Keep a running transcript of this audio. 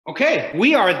Okay,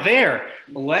 we are there.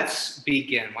 Let's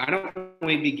begin. Why don't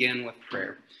we begin with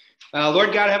prayer?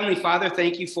 Lord God, Heavenly Father,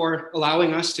 thank you for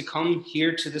allowing us to come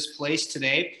here to this place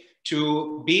today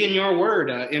to be in your word,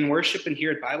 in worship and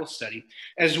here at Bible study.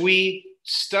 As we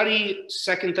study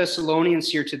 2 Thessalonians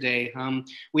here today,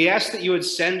 we ask that you would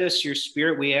send us your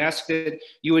spirit. We ask that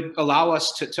you would allow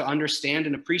us to understand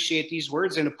and appreciate these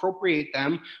words and appropriate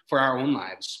them for our own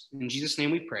lives. In Jesus'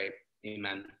 name we pray.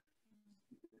 Amen.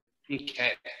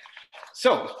 Okay,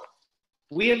 so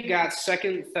we have got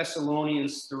 2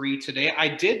 Thessalonians 3 today. I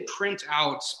did print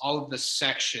out all of the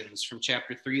sections from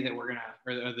chapter 3 that we're going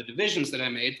to, or the divisions that I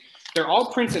made. They're all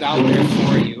printed out there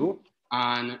for you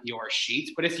on your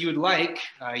sheet. But if you would like,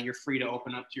 you're free to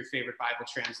open up to your favorite Bible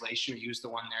translation or use the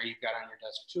one there you've got on your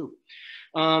desk too.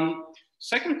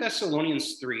 2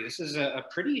 Thessalonians 3, this is a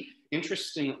pretty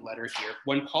interesting letter here.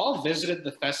 When Paul visited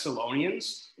the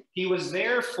Thessalonians, he was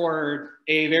there for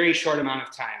a very short amount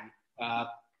of time,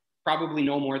 probably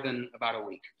no more than about a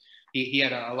week. He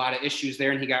had a lot of issues there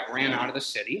and he got ran out of the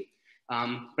city.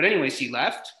 But anyways, he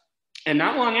left. And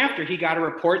not long after, he got a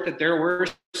report that there were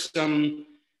some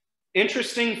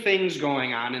interesting things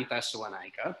going on in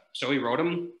Thessalonica. So he wrote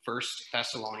him 1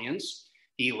 Thessalonians.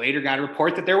 He later got a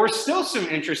report that there were still some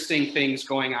interesting things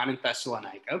going on in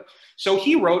Thessalonica. So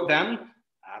he wrote them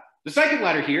the second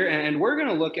letter here, and we're going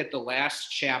to look at the last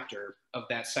chapter of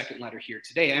that second letter here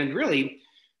today. And really,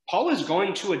 Paul is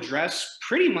going to address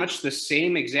pretty much the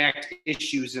same exact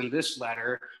issues in this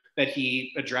letter that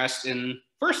he addressed in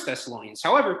 1 Thessalonians.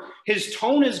 However, his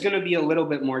tone is going to be a little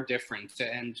bit more different,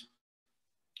 and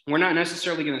we're not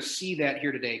necessarily going to see that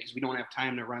here today because we don't have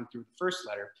time to run through the first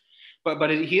letter.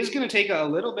 But he is going to take a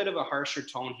little bit of a harsher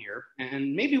tone here,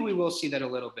 and maybe we will see that a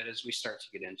little bit as we start to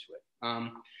get into it.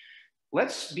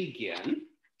 Let's begin.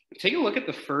 Take a look at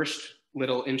the first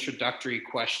little introductory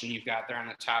question you've got there on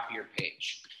the top of your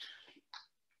page.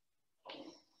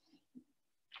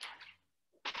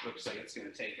 Looks like it's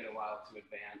going to take it a while to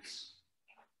advance.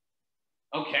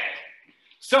 Okay,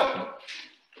 so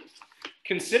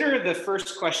consider the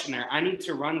first question there. I need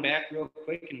to run back real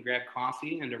quick and grab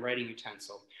coffee and a writing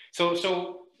utensil. So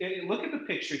look at the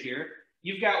picture here.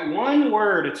 You've got one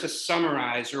word to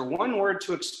summarize or one word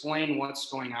to explain what's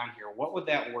going on here. What would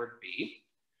that word be?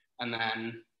 And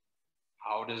then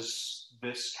how does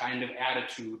this kind of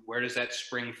attitude, where does that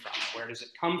spring from? Where does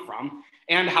it come from?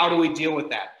 And how do we deal with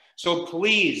that? So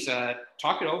please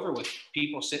talk it over with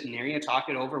people sitting near you. Talk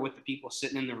it over with the people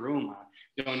sitting in the room.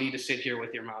 You don't need to sit here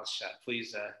with your mouth shut.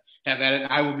 Please have at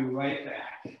it. I will be right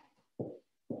back.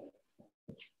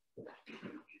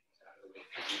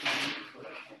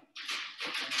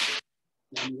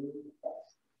 What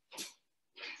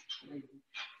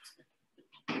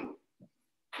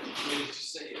did you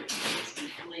say?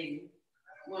 Complaining.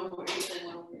 One more, you said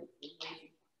one more.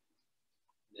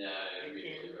 Yeah, I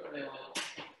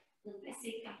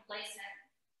see complacent.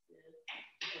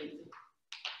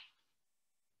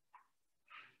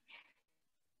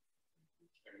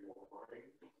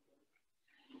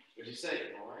 What did you say?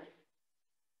 Ignoring?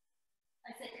 I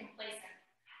said complacent.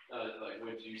 Like,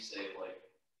 what did you say? Like,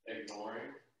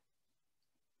 ignoring?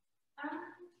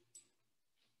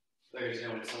 Like, you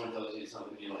know, when someone tells you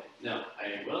something, you're like, no,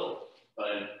 I will,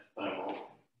 but I won't.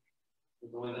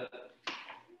 Something like that.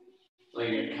 Like,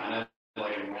 you're kind of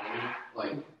like ignoring,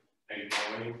 like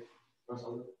ignoring or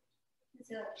something. Is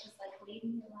it just like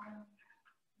leaving me alone?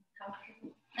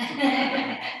 Comfortable.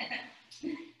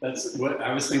 That's what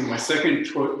I was thinking. My second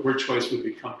word choice would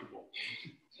be comfortable.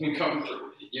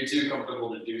 Comfortable. You're too comfortable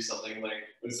to do something. Like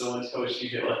when someone tells you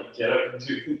to like get up and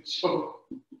do the job.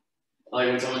 Like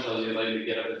when someone tells you like to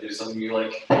get up and do something, you're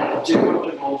like too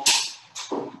comfortable.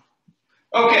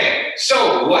 Okay,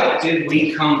 so what did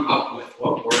we come up with?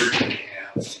 What word did we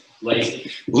have?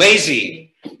 Lazy.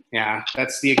 Lazy. Yeah,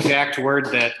 that's the exact word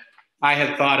that I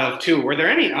had thought of too. Were there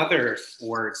any other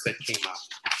words that came up?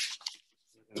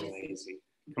 Lazy.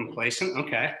 Complacent.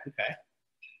 Okay.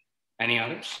 Any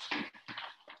others?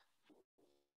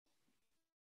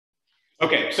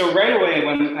 Okay, so right away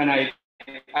when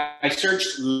I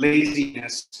searched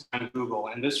laziness on Google,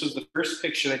 and this was the first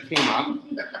picture that came up,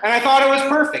 and I thought it was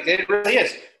perfect. It really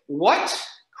is. What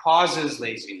causes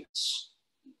laziness?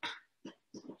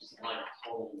 Like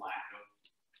total lack of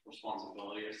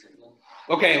responsibility or something.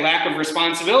 Okay, lack of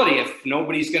responsibility. If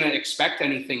nobody's going to expect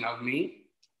anything of me,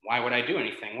 why would I do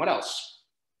anything? What else?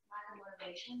 Lack of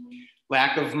motivation.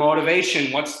 Lack of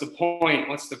motivation. What's the point?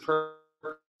 What's the purpose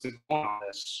of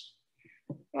this?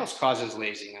 What else causes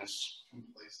laziness?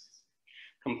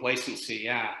 Complacency,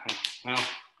 yeah. Well,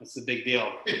 that's the big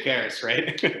deal. Who cares,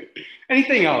 right?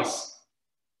 Anything else?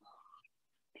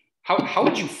 How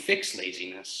would you fix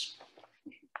laziness?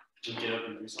 To get up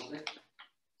and do something.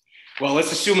 Well,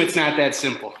 let's assume it's not that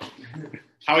simple.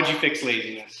 How would you fix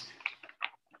laziness?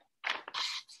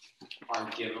 Or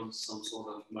give them some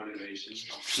sort of motivation.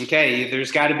 Okay,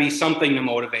 there's got to be something to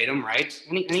motivate them, right?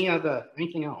 Anything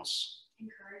else?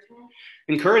 Encouragement.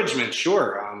 Encouragement,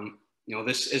 sure.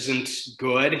 This isn't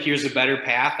good. Here's a better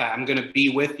path. I'm going to be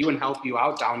with you and help you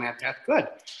out down that path. Good.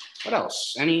 What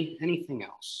else? Anything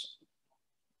else?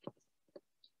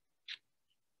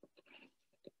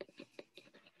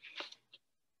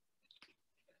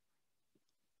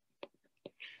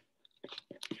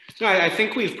 No, I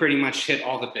think we've pretty much hit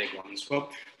all the big ones. Well,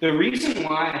 the reason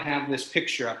why I have this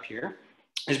picture up here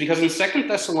is because in 2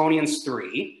 Thessalonians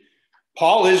 3,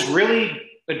 Paul is really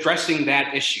addressing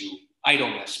that issue,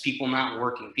 idleness, people not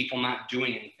working, people not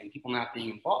doing anything, people not being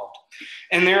involved.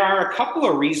 And there are a couple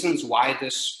of reasons why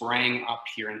this sprang up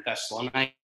here in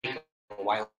Thessalonica,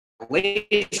 why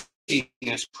laziness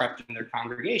crept in their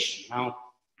congregation. Now,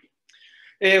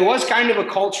 it was kind of a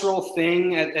cultural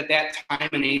thing at that time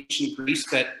in ancient Greece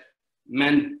that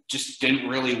men just didn't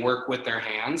really work with their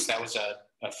hands. That was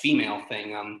a female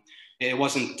thing. It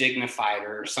wasn't dignified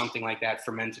or something like that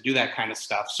for men to do that kind of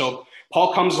stuff. So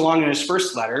Paul comes along in his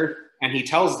first letter and he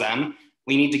tells them,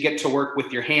 we need to get to work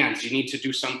with your hands. You need to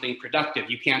do something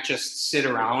productive. You can't just sit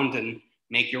around and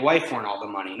make your wife earn all the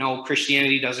money. No,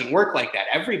 Christianity doesn't work like that.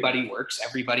 Everybody works.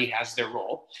 Everybody has their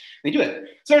role. They do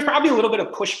it. So there's probably a little bit of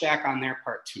pushback on their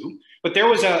part too. But there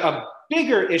was a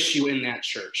bigger issue in that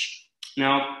church.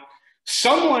 Now,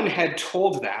 someone had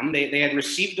told them, they had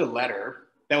received a letter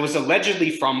that was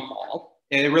allegedly from Paul.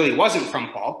 It really wasn't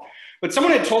from Paul. But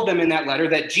someone had told them in that letter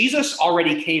that Jesus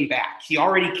already came back. He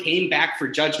already came back for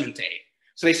Judgment Day.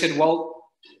 So they said, well,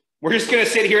 we're just going to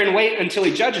sit here and wait until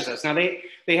he judges us. Now, they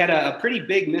had a pretty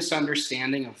big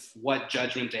misunderstanding of what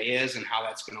Judgment Day is and how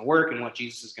that's going to work and what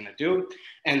Jesus is going to do.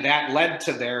 And that led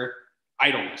to their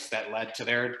idleness. That led to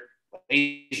their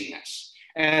laziness.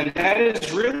 And that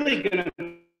is really going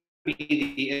to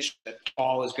be the issue that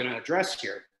Paul is going to address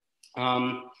here.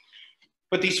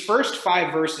 But these first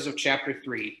 5 verses of chapter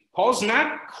 3, Paul's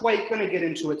not quite going to get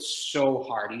into it so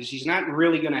hard. He's not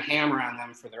really going to hammer on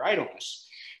them for their idleness.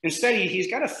 Instead, he's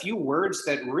got a few words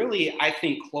that really, I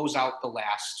think, close out the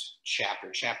last chapter,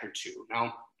 chapter 2.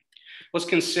 Now, let's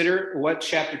consider what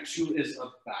chapter 2 is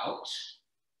about.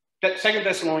 2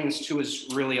 Thessalonians 2 is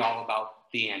really all about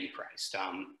the Antichrist,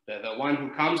 the one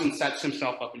who comes and sets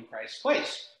himself up in Christ's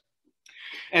place.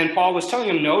 And Paul was telling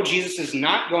him, no, Jesus is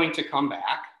not going to come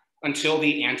back until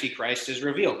the Antichrist is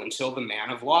revealed, until the man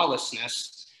of lawlessness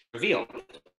is revealed.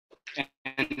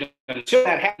 And until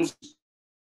that happens,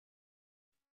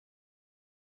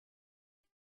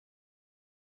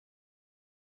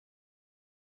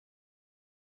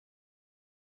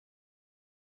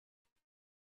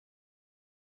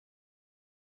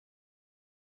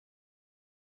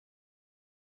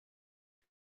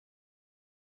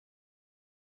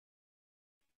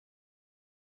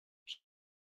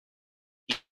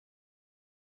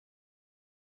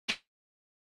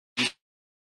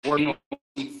 we're going to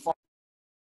be far.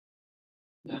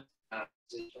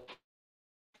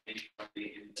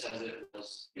 It says it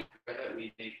was that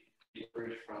we may be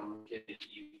free from getting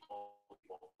evil.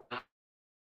 Not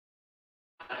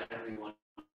everyone.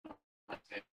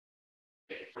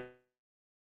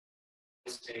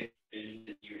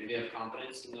 And you have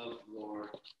confidence in the Lord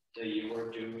that you are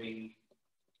doing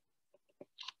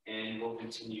and will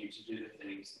continue to do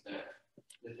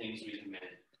the things we command.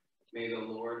 May the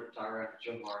Lord direct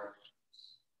your heart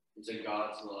into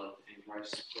God's love and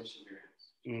Christ's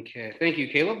perseverance. Okay, thank you,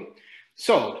 Caleb.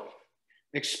 So,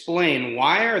 explain,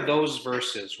 why are those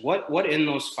verses, what in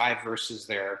those 5 verses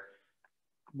there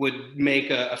would make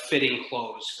a fitting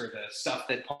close for the stuff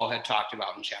that Paul had talked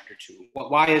about in chapter 2?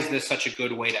 Why is this such a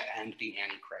good way to end the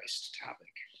Antichrist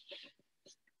topic?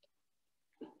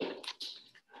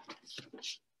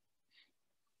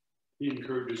 He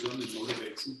encourages them and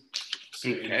motivates them.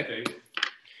 Okay.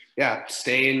 Yeah,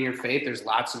 stay in your faith. There's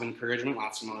lots of encouragement,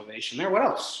 lots of motivation there. What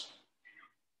else?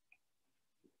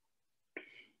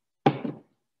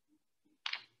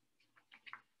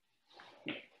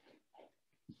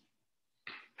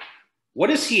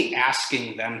 What is he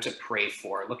asking them to pray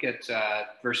for? Look at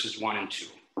verses 1 and 2.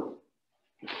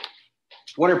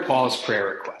 What are Paul's prayer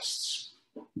requests?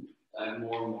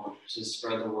 More and more to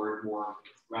spread the word more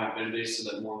rapidly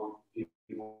so that more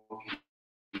people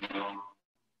can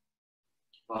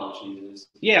follow Jesus.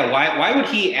 Yeah, why would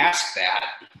he ask that?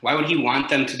 Why would he want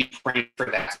them to be praying for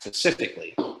that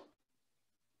specifically?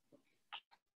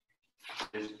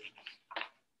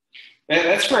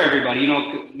 That's for everybody.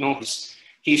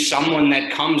 He's someone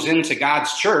that comes into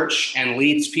God's church and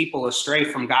leads people astray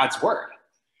from God's word.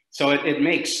 So it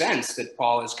makes sense that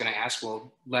Paul is going to ask,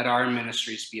 well, let our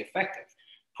ministries be effective.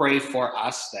 Pray for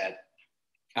us that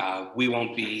we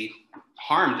won't be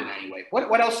harmed in any way.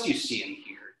 What else do you see in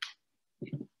here?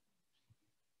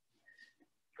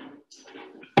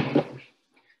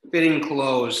 Fitting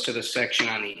close to the section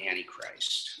on the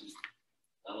Antichrist.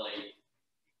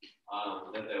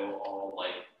 That they will all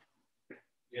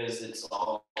because it's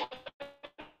all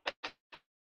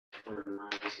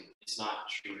it's not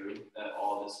true that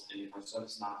all this Antichrist stuff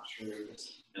is not true.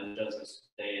 The judgment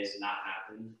day has not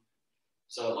happened.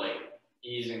 So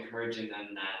he's encouraging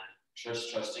them that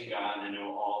trust in God, and they'll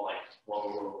all blow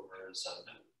over and stuff.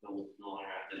 They'll no longer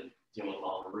have to deal with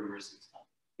all the rumors and stuff.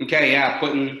 Okay, yeah,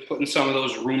 putting some of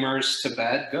those rumors to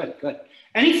bed. Good.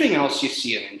 Anything else you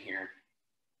see in here?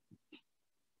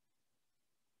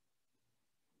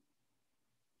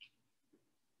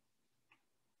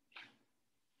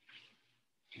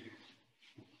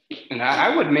 And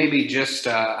I would maybe just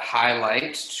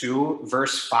highlight to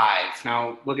verse 5.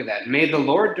 Now, look at that. May the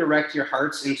Lord direct your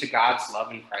hearts into God's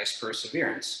love and Christ's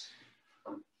perseverance.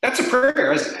 That's a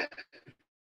prayer, isn't it?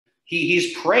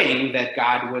 He's praying that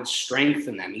God would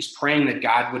strengthen them. He's praying that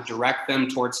God would direct them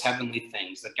towards heavenly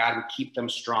things, that God would keep them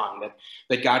strong,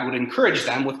 that God would encourage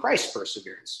them with Christ's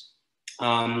perseverance.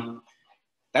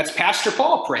 That's Pastor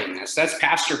Paul praying this. That's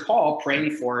Pastor Paul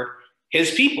praying for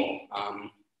his people.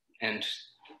 And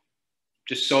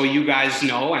just so you guys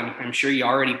know, I'm sure you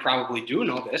already probably do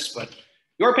know this, but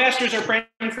your pastors are praying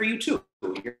for you too.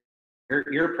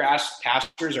 Your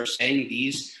pastors are saying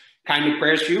these kind of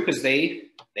prayers for you because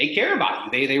they care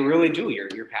about you. They really do.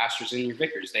 Your pastors and your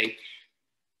vicars.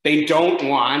 They don't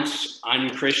want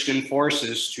unchristian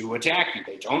forces to attack you.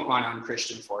 They don't want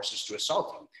unchristian forces to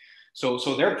assault you.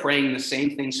 So they're praying the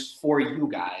same things for you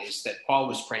guys that Paul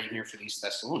was praying here for these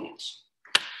Thessalonians.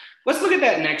 Let's look at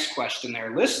that next question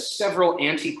there. List several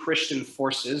anti-Christian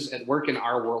forces at work in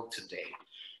our world today.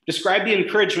 Describe the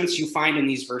encouragements you find in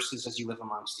these verses as you live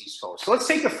amongst these foes. So let's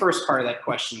take the first part of that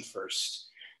question first.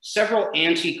 Several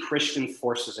anti-Christian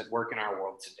forces at work in our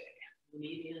world today.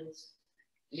 Media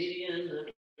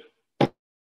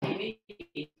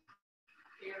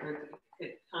are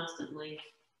constantly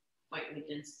fighting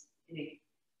against any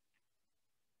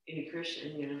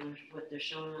Christian, what they're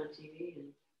showing on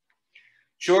TV.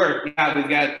 Sure, yeah, we've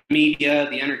got media,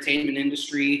 the entertainment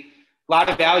industry, a lot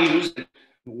of values that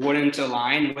wouldn't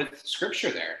align with Scripture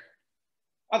there.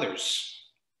 Others.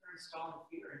 They're installing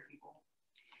fear in people.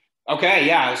 Okay,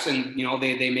 yes, and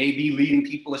they may be leading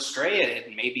people astray.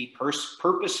 It may be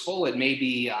purposeful. It may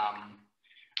be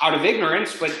out of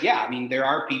ignorance, but yeah, there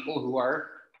are people who are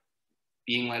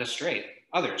being led astray.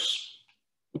 Others.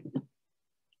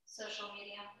 Social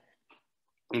media.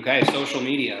 Okay, social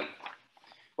media.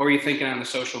 What were you thinking on the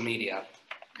social media?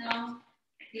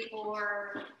 People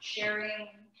were sharing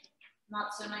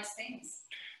not so nice things.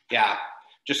 Yeah,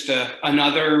 just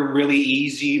another really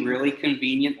easy, really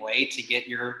convenient way to get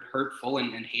your hurtful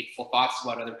and hateful thoughts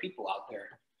about other people out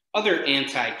there. Other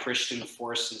anti-Christian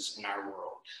forces in our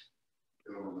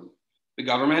world. The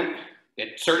government,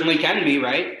 it certainly can be,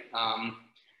 right?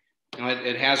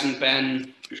 It hasn't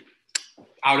been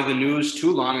out of the news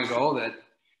too long ago that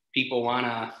people want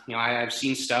to, I've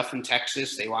seen stuff in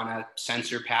Texas. They want to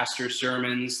censor pastor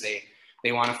sermons.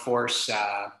 They want to force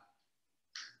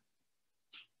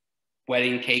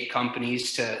wedding cake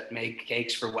companies to make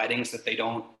cakes for weddings that they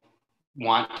don't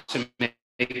want to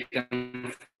make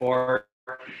them for.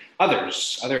 Other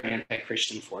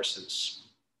anti-Christian forces.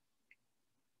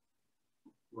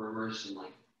 Rumors and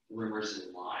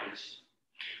lies.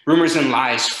 Rumors and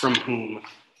lies from whom?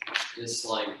 It's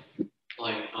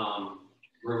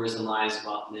rumors and lies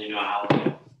about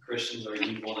how Christians are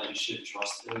evil, that you shouldn't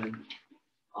trust them,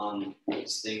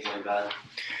 things like that.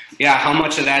 Yeah, how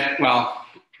much of that? Well,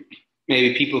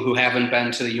 maybe people who haven't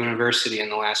been to the university in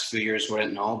the last few years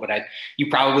wouldn't know, but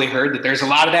you probably heard that there's a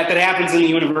lot of that happens in the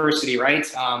university,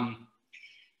 right?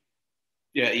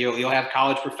 Yeah, you'll have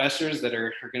college professors that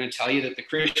are going to tell you that the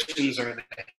Christians are the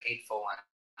hateful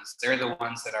ones. They're the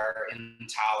ones that are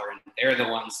intolerant. They're the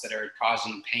ones that are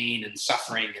causing pain and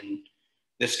suffering in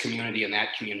this community and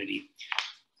that community.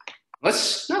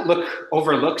 Let's not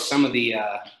overlook some of the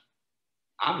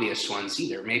obvious ones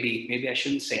either. Maybe I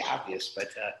shouldn't say obvious, but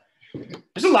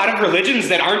there's a lot of religions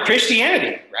that aren't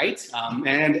Christianity, right?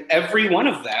 And every one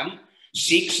of them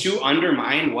seeks to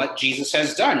undermine what Jesus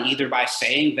has done, either by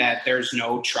saying that there's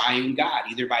no triune God,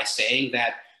 either by saying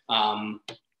that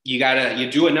you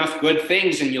do enough good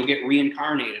things and you'll get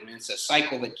reincarnated. And it's a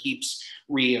cycle that keeps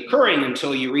reoccurring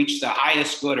until you reach the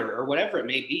highest good or whatever it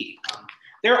may be.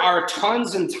 There are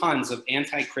tons and tons of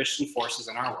anti-Christian forces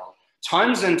in our world.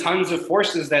 Tons and tons of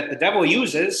forces that the devil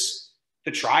uses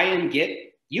to try and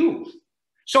get you.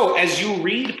 So as you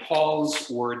read Paul's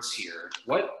words here,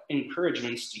 what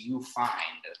encouragements do you find?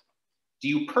 Do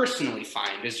you personally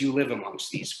find as you live amongst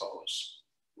these foes?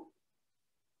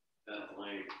 That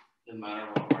like no matter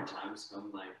what hard times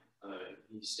come, like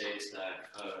he states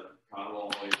that God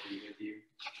will always be with you.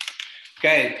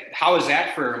 Okay, how is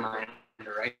that for a reminder,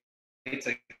 right? It's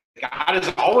like God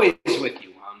is always with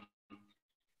you.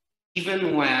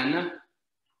 Even when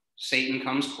Satan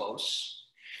comes close,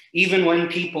 even when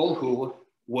people who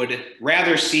would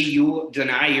rather see you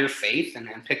deny your faith and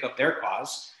pick up their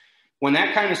cause, when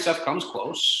that kind of stuff comes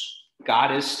close,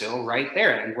 God is still right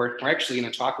there. And we're actually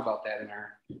going to talk about that in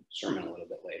our sermon a little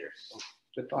bit later. So,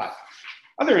 good thought.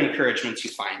 Other encouragements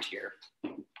you find here?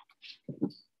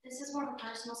 This is more of a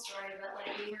personal story, but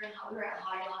like we were at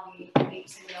High Lobby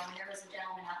weeks ago, and there was a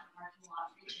gentleman out in the parking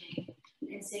lot preaching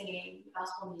and singing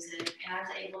gospel music, and I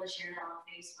was able to share that on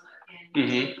Facebook, and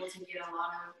was able to get a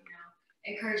lot of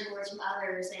encouraging words from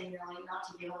others, and like not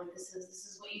to feel like this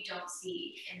is what you don't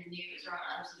see in the news or on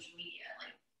other social media.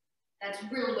 Like that's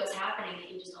really what's happening that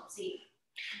you just don't see.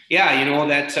 Yeah,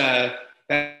 that's a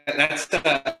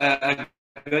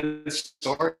good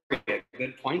story, a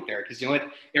good point there, because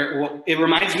it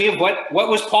reminds me of what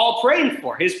was Paul praying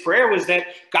for. His prayer was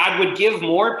that God would give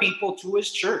more people to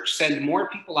his church, send more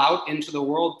people out into the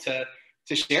world to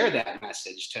share that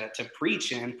message, to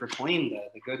preach and proclaim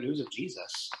the good news of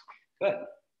Jesus. Good.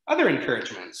 Other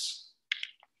encouragements?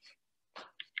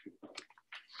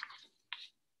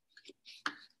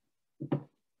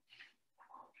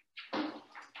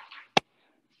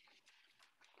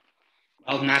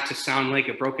 Well, not to sound like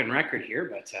a broken record here,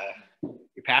 but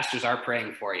your pastors are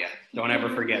praying for you. Don't ever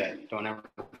forget it. Don't ever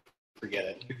forget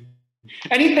it.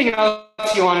 Anything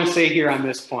else you want to say here on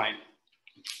this point?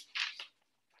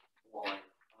 Well,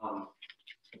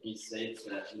 he states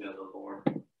that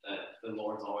the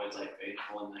Lord's always like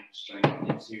faithful and like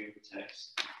strengthens you and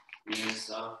protects you and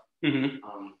stuff. Mm-hmm.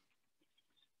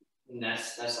 And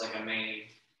that's like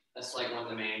one of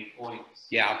the main points.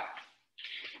 Yeah.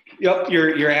 Yep,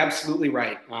 you're absolutely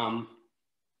right.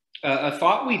 A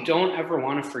thought we don't ever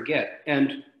want to forget,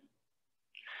 and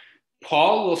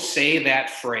Paul will say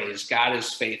that phrase, God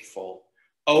is faithful,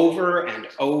 over and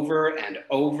over and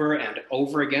over and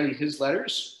over again in his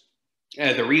letters.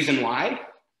 The reason why?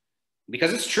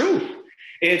 Because it's true.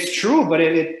 It's true, but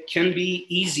it can be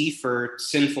easy for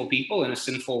sinful people in a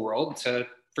sinful world to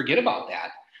forget about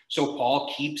that. So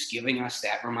Paul keeps giving us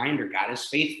that reminder. God is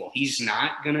faithful. He's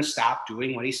not going to stop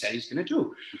doing what he said he's going to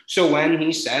do. So when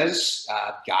he says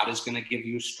God is going to give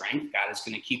you strength, God is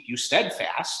going to keep you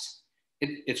steadfast,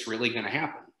 it's really going to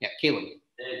happen. Yeah, Caleb.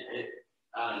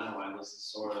 I don't know, this is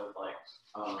sort of like,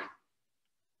 how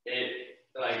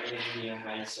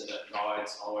you said that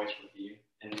God's always with you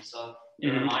and stuff. It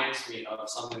reminds me of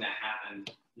something that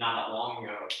happened not that long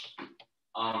ago.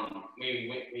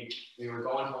 We were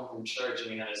going home from church,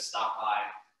 and we had to stop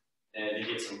by to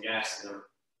get some gas, and the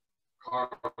car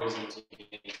was empty.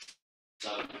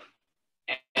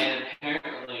 And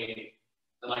apparently,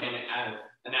 like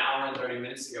an hour and 30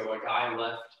 minutes ago, a guy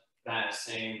left that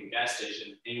same gas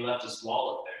station, and he left his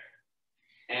wallet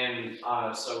there. And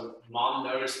so Mom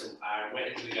noticed that I went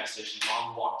into the gas station.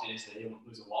 Mom walked in and said, "He didn't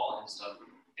lose a wallet and stuff."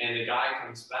 And the guy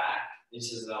comes back and he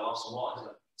says that I lost a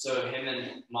wallet. So him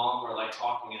and Mom were like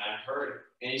talking, and I heard,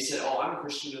 and he said, "Oh, I'm a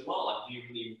Christian as well. Like, do you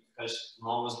believe?" Because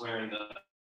Mom was wearing the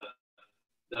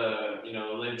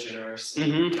live generous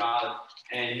God,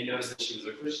 and he knows that she was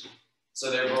a Christian. So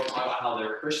they were both talking about how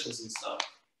they're Christians and stuff.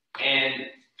 And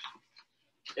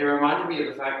it reminded me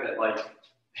of the fact that like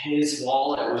his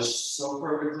wallet was so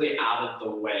perfectly out of the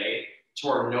way to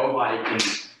where nobody can,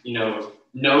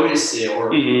 notice it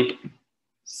or.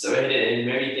 So it made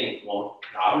me think, well,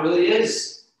 God really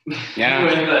is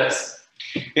with us.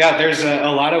 Yeah, there's a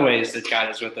lot of ways that God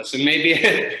is with us. And maybe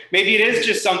it is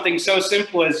just something so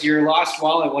simple as your lost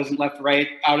wallet wasn't left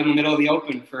right out in the middle of the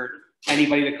open for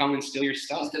anybody to come and steal your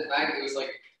stuff. Just the fact it was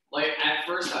like at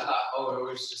first I thought, it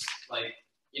was just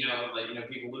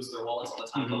people lose their wallets all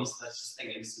the time. That's just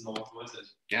thinking it's normal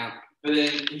coincidence. Yeah. But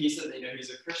then he said that, he's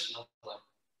a Christian. I was like,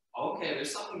 okay,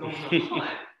 there's something going on.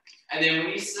 And then when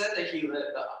he said that he let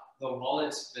the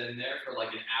wallet's been there for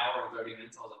like an hour or 30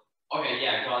 minutes, I was like, okay,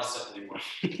 yeah, God's definitely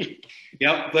working.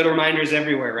 Yep, little reminders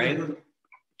everywhere, right?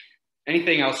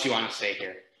 Anything else you want to say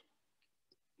here?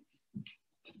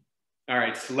 All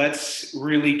right, so let's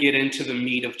really get into the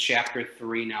meat of chapter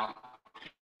 3 now.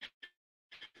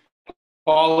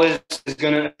 Paul is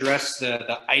going to address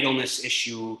the idleness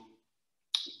issue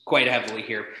quite heavily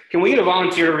here. Can we get a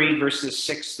volunteer to read verses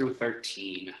 6 through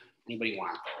 13? Anybody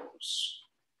want those?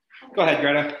 Go ahead,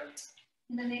 Greta.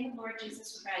 In the name of Lord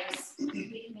Jesus Christ, we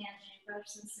command you,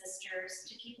 brothers and sisters,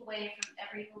 to keep away from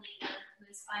every believer who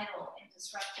is idle and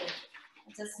disruptive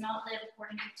and does not live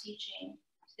according to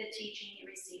the teaching you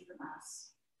received from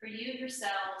us. For you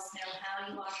yourselves know how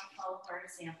you ought to follow our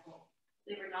example.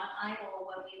 We were not idle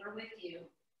when we were with you,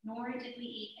 nor did we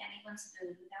eat anyone's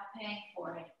food without paying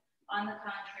for it. On the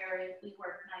contrary, we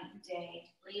worked night and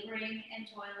day, laboring and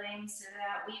toiling so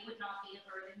that we would not be a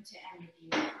burden to any of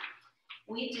you.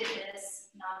 We did this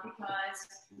not because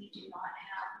we do not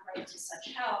have the right to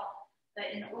such help,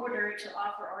 but in order to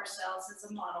offer ourselves as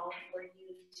a model for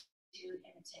you to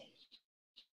imitate.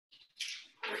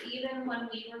 For even when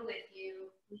we were with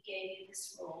you, we gave you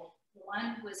this rule: the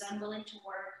one who is unwilling to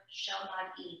work shall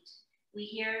not eat. We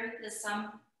hear that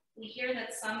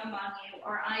some among you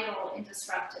are idle and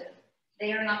disruptive.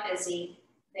 They are not busy.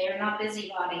 They are not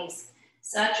busybodies.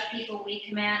 Such people we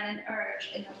command and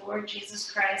urge in the Lord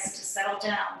Jesus Christ to settle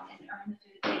down and earn the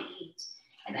food they eat.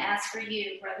 And as for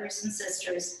you, brothers and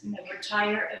sisters, never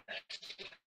tire of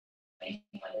doing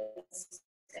what is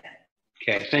good.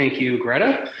 Okay, thank you,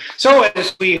 Greta. So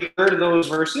as we heard those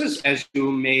verses, as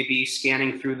you may be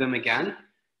scanning through them again,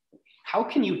 how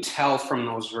can you tell from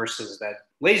those verses that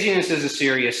laziness is a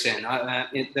serious sin?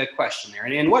 The question there.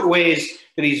 And in what ways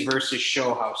do these verses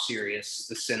show how serious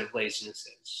the sin of laziness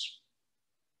is?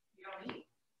 You don't eat.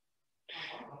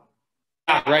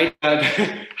 Yeah,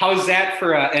 right? How's that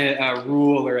for a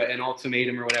rule or an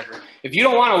ultimatum or whatever? If you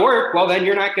don't want to work, well, then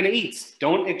you're not going to eat.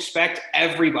 Don't expect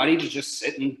everybody to just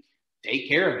sit and take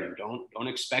care of you. Don't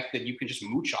expect that you can just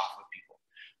mooch off of people.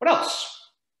 What else?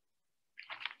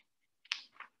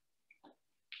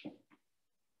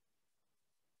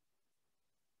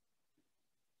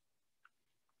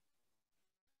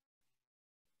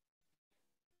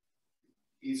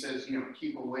 He says,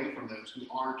 keep away from those who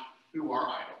are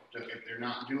idle. If they're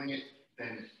not doing it,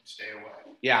 then stay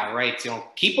away. Yeah, right.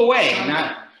 Keep away.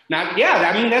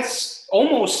 Yeah, I mean, that's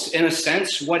almost, in a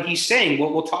sense, what he's saying.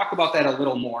 We'll talk about that a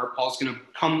little more. Paul's going to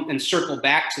come and circle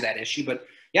back to that issue. But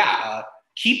yeah,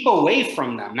 keep away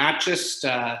from them. Not just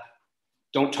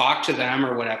don't talk to them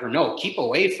or whatever. No, keep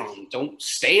away from them. Don't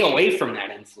stay away from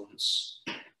that influence.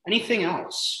 Anything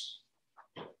else?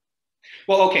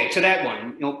 Well, okay, to that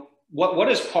one, what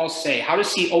does Paul say? How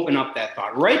does he open up that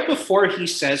thought? Right before he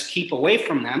says, keep away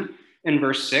from them, in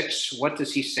verse 6, what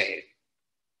does he say?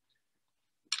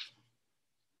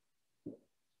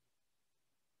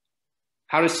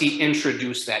 How does he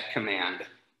introduce that command?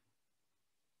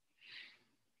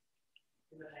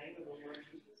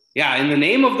 Yeah, in the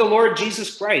name of the Lord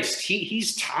Jesus Christ.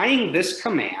 He's tying this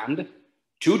command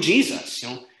to Jesus.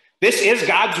 This is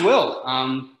God's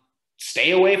will.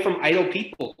 Stay away from idle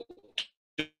people.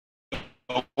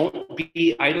 Don't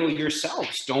be idle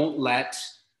yourselves. Don't let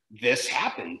this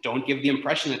happen. Don't give the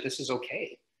impression that this is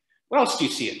okay. What else do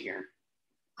you see in here?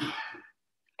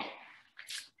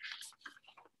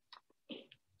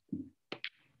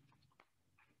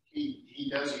 He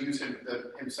does use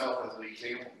himself as an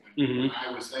example. When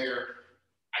I was there,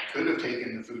 I could have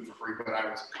taken the food for free, but I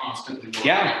was constantly working.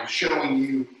 Yeah. I was showing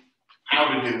you how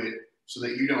to do it so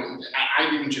that you don't. I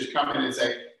didn't just come in and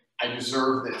say, I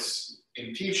deserve this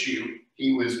and teach you.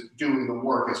 He was doing the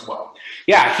work as well.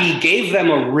 Yeah, he gave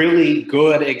them a really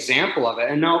good example of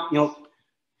it. And now,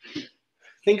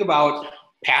 think about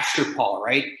Pastor Paul,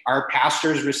 right? Our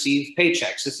pastors receive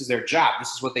paychecks. This is their job.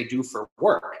 This is what they do for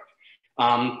work.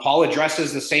 Paul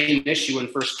addresses the same issue in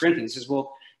 1 Corinthians. He says,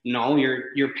 well, no,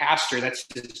 your pastor, that's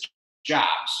his job.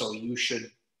 So you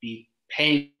should be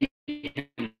paying him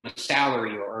a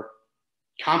salary or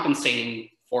compensating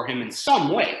for him in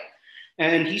some way.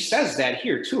 And he says that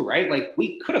here too, right? Like,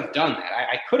 we could have done that.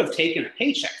 I could have taken a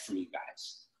paycheck from you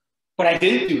guys, but I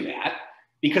didn't do that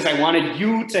because I wanted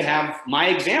you to have my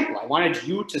example. I wanted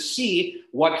you to see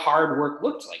what hard work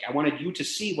looked like. I wanted you to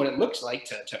see what it looks like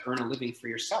to earn a living for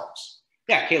yourselves.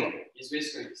 Yeah, Caleb. It's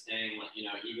basically saying, like,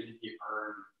 even if you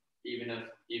earn, even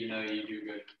though you do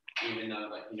good, even though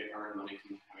like you earn money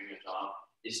from having a job,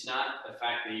 it's not the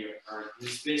fact that you earn.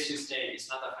 It's basically saying it's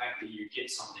not the fact that you get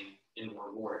something in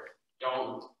reward.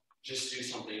 Don't just do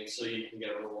something so you can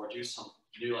get a reward.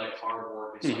 Do like hard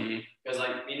work and stuff. Because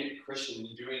like being a Christian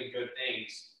and doing good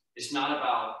things, it's not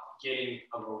about getting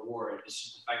a reward. It's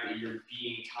just the fact that you're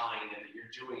being kind and that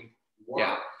you're doing work.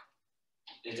 Yeah.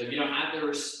 And so you don't have to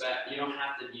respect. You don't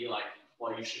have to be like,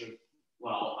 well, you should have.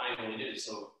 Well, I only did it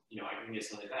so I can get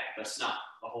something back. That's not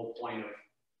the whole point of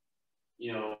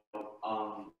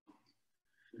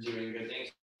doing good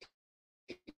things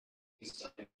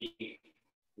and being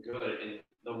good and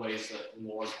the ways that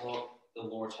the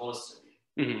Lord told us to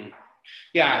be. Mm-hmm.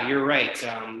 Yeah, you're right.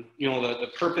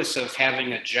 The purpose of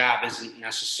having a job isn't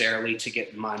necessarily to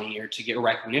get money or to get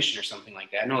recognition or something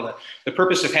like that. No, the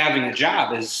purpose of having a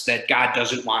job is that God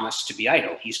doesn't want us to be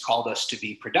idle. He's called us to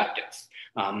be productive.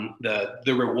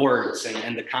 The rewards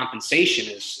and the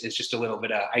compensation is just a little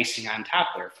bit of icing on top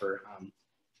there for,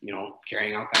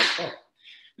 carrying out God's will.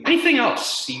 Anything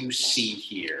else you see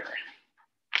here?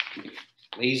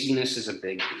 Laziness is a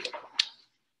big deal.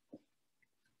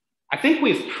 I think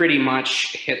we've pretty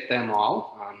much hit them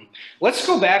all. Let's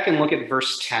go back and look at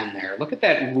verse 10 there. Look at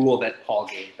that rule that Paul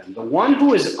gave them. The one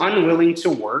who is unwilling to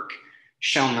work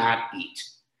shall not eat.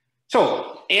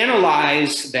 So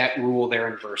analyze that rule there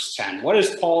in verse 10. What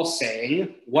is Paul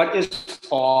saying? What is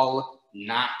Paul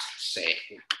not saying?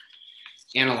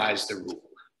 Analyze the rule.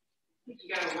 I think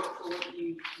you got to work for what you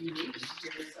need for your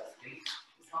necessities.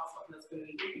 It's not something that's going to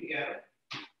be given to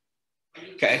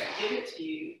go. Okay. Give it to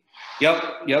you.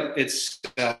 Yep. It's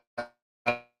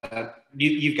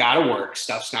you've got to work.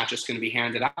 Stuff's not just going to be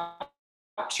handed out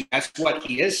to you. That's what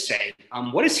he is saying.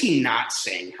 What is he not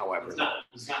saying, however?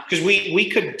 Because we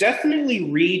could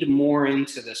definitely read more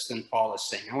into this than Paul is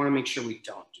saying. I want to make sure we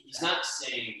don't do that. He's not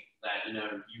saying that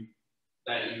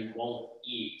that you won't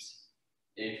eat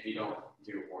if you don't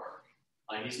do work.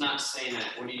 Like he's not saying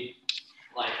that. What do you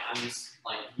like? I'm just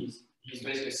like he's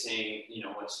basically saying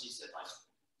what she said.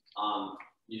 Like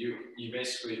you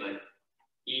basically like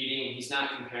eating. He's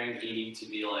not comparing eating to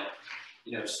be like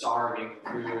starving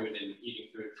for food and eating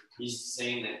food. He's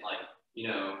saying that like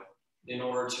in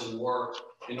order to work,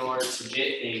 in order to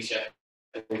get things, you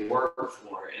have to work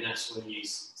for it, and that's what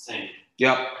he's saying.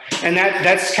 Yep, and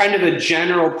that's kind of the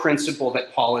general principle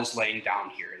that Paul is laying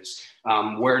down here is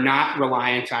we're not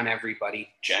reliant on everybody,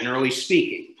 generally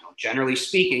speaking. Generally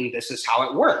speaking, this is how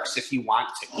it works. If you want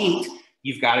to eat,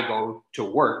 you've got to go to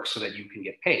work so that you can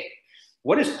get paid.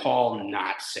 What is Paul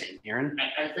not saying, Aaron?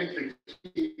 I think the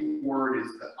key word is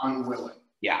the unwilling.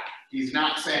 Yeah. He's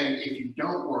not saying if you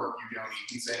don't work, you don't eat.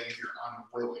 He's saying if you're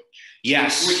unwilling.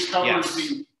 Yes. Which covers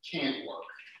the can't work.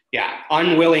 Yeah,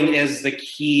 unwilling is the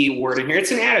key word in here.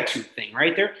 It's an attitude thing,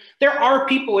 right? There are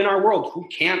people in our world who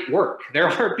can't work. There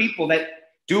are people that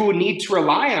do need to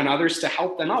rely on others to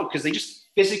help them out because they just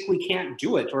physically can't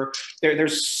do it, or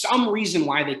there's some reason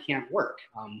why they can't work.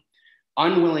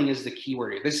 Unwilling is the key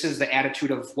word here. This is the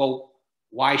attitude of, well,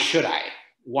 why should I?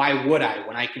 Why would I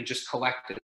when I can just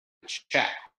collect a check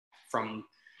from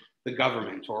the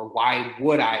government? Or why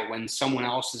would I when someone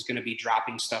else is going to be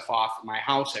dropping stuff off at my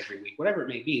house every week? Whatever it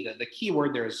may be, the key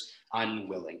word there is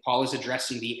unwilling. Paul is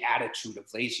addressing the attitude of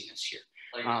laziness here.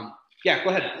 Yeah,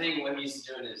 go ahead. I think what he's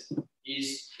doing is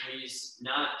he's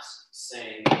not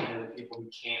saying that the people who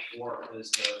can't work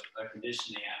is a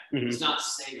condition they have. Mm-hmm. He's not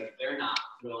saying that they're not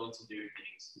willing to do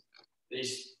things.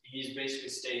 He's basically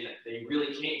stating that they really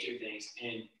can't do things,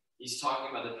 and he's talking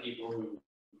about the people who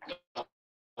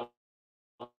don't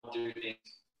do things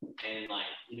and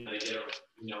they get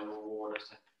a reward.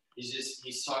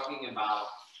 He's talking about.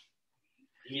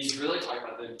 He's really talking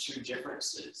about the two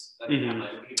differences that we have,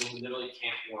 like the people who literally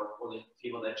can't work or the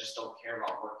people that just don't care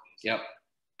about working. Yep.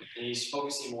 And he's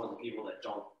focusing more on the people that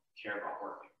don't care about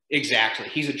working. Exactly.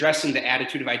 He's addressing the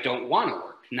attitude of I don't want to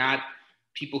work, not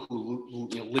people who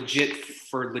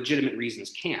for legitimate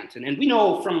reasons can't. And we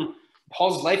know from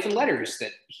Paul's life and letters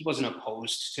that he wasn't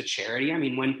opposed to charity. I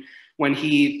mean, when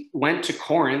he went to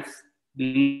Corinth,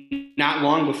 not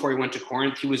long before he went to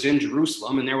Corinth, he was in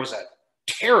Jerusalem, and there was a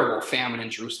terrible famine in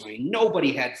Jerusalem. I mean,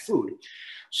 nobody had food.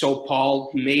 So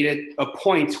Paul made it a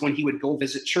point when he would go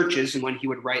visit churches and when he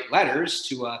would write letters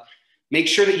to make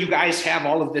sure that you guys have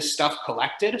all of this stuff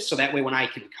collected. So that way, when I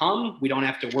can come, we don't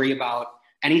have to worry about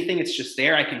anything. It's just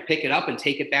there. I can pick it up and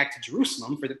take it back to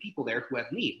Jerusalem for the people there who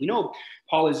have need. We know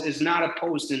Paul is not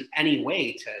opposed in any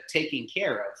way to taking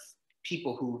care of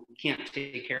people who can't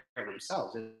take care of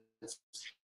themselves.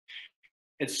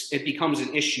 It becomes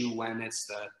an issue when it's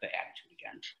the attitude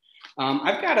again.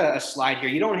 I've got a slide here.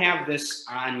 You don't have this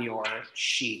on your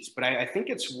sheets, but I think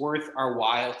it's worth our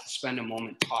while to spend a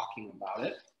moment talking about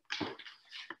it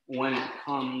when it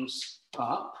comes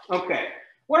up. Okay,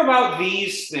 what about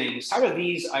these things? How do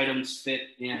these items fit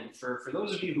in? For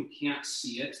those of you who can't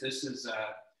see it, this is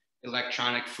a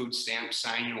electronic food stamp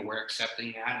sign. We're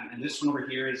accepting that. And this one over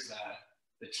here is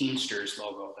the Teamsters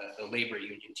logo, the labor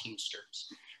union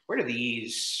Teamsters. Where do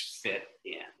these fit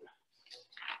in?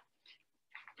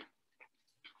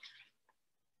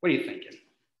 What are you thinking?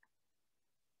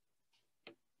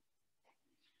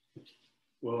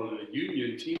 Well, the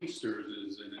union Teamsters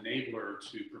is an enabler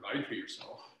to provide for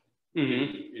yourself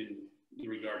in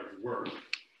regard to work,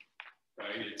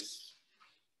 right?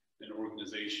 an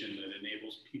organization that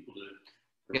enables people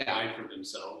to provide for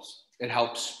themselves. It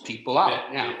helps people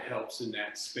out. It helps in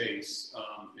that space.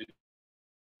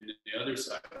 And the other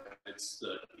side, it's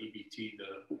the EBT,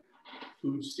 the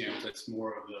food stamps. That's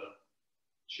more of the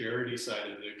charity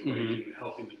side of the equation,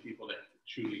 helping the people that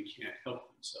truly can't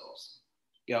help themselves.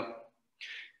 Yep.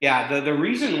 Yeah, the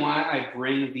reason why I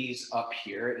bring these up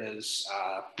here is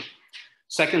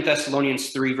 2 Thessalonians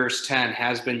 3 verse 10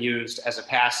 has been used as a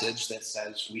passage that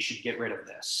says we should get rid of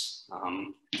this.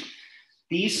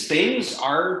 These things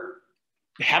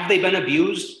have they been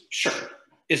abused? Sure.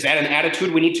 Is that an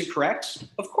attitude we need to correct?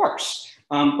 Of course.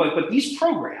 But these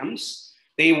programs,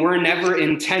 they were never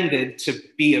intended to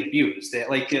be abused.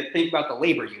 Think about the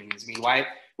labor unions. I mean,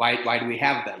 why do we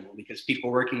have them? Well, because people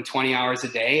working 20 hours a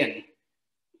day and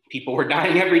people were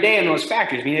dying every day in those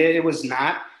factories. I mean, it was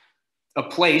not a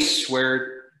place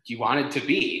where you wanted to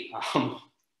be.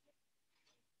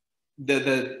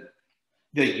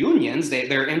 The unions,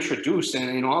 they're introduced,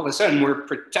 and all of a sudden we're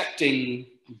protecting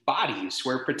bodies.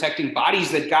 We're protecting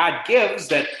bodies that God gives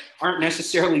that aren't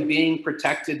necessarily being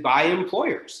protected by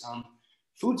employers.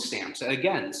 Food stamps,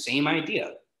 again, same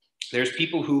idea. There's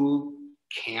people who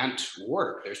can't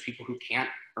work. There's people who can't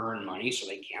earn money, so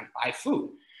they can't buy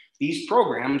food. These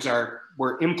programs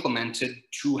were implemented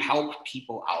to help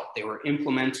people out. They were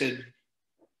implemented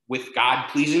with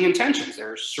God-pleasing intentions.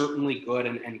 They're certainly good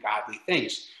and godly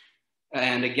things.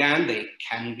 And again, they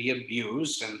can be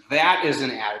abused, and that is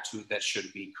an attitude that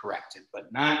should be corrected,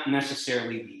 but not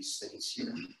necessarily these things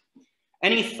here.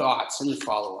 Any thoughts, any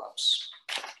follow-ups?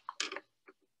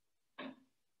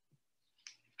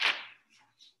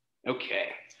 Okay,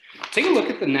 take a look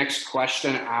at the next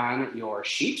question on your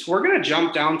sheet. We're going to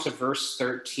jump down to verse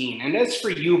 13. And as for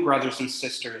you, brothers and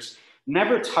sisters,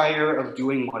 never tire of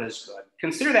doing what is good.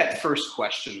 Consider that first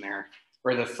question there,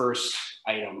 or the first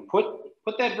item.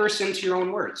 Put that verse into your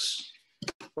own words.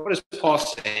 What is Paul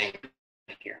saying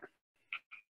here?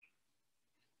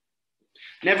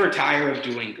 Never tire of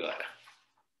doing good.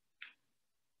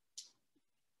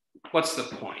 What's the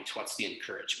point? What's the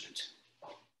encouragement?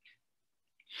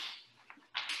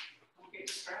 Don't get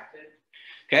distracted.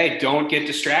 Okay, don't get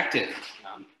distracted.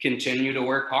 Continue to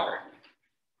work hard.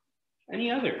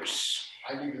 Any others?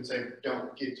 I'd even say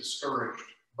don't get discouraged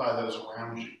by those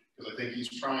around you, because I think he's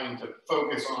trying to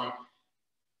focus on,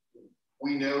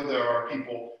 we know there are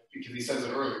people, because he says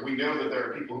it earlier, we know that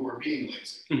there are people who are being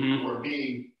lazy, who are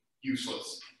being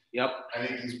useless. Yep. I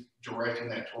think he's directing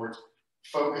that towards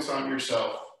focus on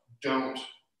yourself. Don't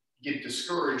get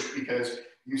discouraged because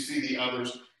you see the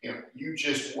others, you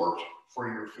just worked for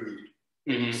your food.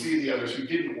 And you see the others who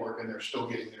didn't work and they're still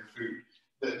getting their food.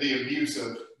 The abuse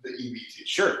of the EBT.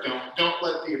 Sure. Don't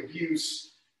let the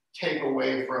abuse take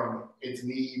away from its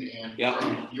need and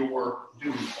from your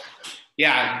doing something.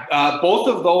 Yeah, both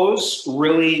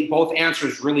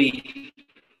answers really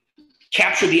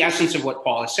capture the essence of what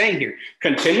Paul is saying here.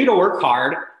 Continue to work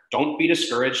hard. Don't be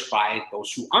discouraged by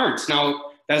those who aren't.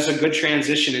 Now, that's a good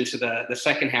transition into the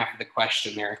second half of the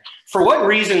question there. For what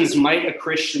reasons might a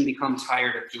Christian become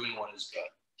tired of doing what is good?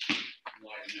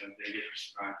 Like, they get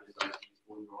distracted by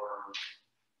people who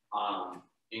are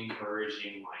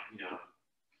encouraging,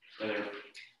 whether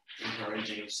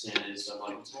encouraging sin and stuff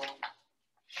like that,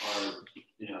 or,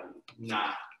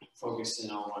 not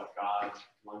focusing on what God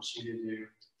wants you to do.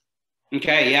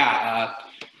 Okay, yeah.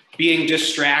 Being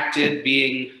distracted,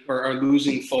 or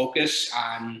losing focus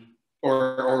on,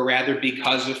 or rather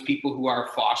because of people who are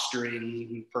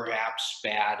fostering perhaps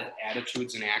bad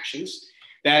attitudes and actions.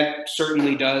 That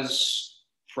certainly does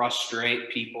frustrate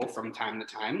people from time to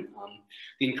time.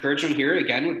 The encouragement here,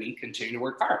 again, would be continue to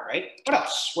work hard, right? What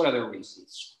else? What other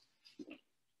reasons?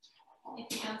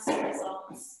 If you don't see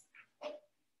results.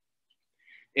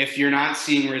 If you're not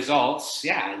seeing results,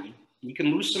 yeah, you can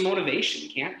lose some motivation,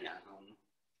 can't you?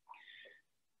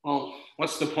 Well,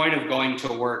 what's the point of going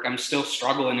to work? I'm still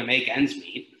struggling to make ends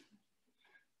meet.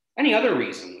 Any other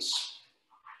reasons?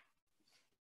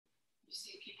 You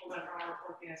see people that aren't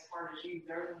working as hard as you,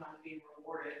 they're the ones being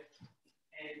rewarded,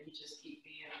 and you just keep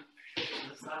being put to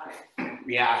the side.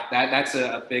 Yeah, that's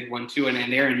a big one too. And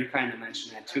Aaron, you kind of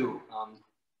mentioned that too.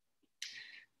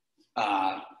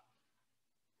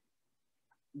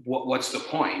 What's the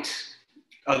point?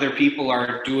 Other people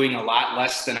are doing a lot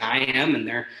less than I am, and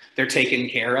they're taken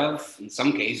care of. In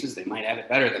some cases, they might have it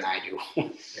better than I do.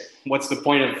 What's the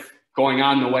point of going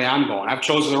on the way I'm going? I've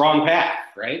chosen the wrong path,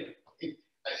 right?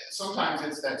 Sometimes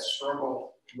it's that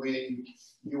struggle when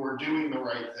you are doing the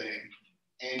right thing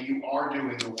and you are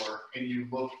doing the work, and you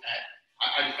look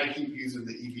at, I keep using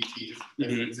the EBT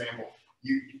as an example.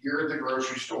 you're at the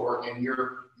grocery store and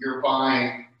you're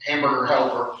buying Hamburger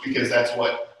Helper because that's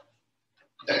what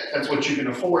you can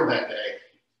afford that day,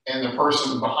 and the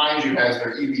person behind you has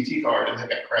their EBT card and they've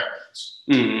got credit cards.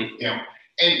 Mm-hmm. You know,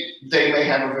 and they may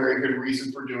have a very good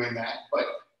reason for doing that, but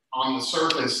on the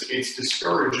surface, it's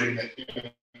discouraging that, you know,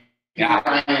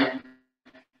 Yeah.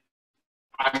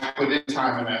 I put in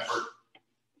time and effort,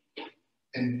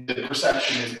 and the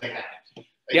perception is they haven't.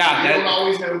 Yeah, you don't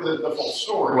always know the full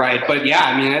story. Right, but yeah,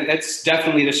 I mean, that's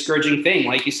definitely a discouraging thing.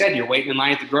 Like you said, you're waiting in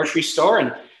line at the grocery store,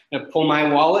 and I pull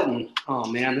my wallet, and oh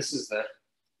man, this is the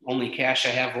only cash I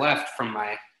have left from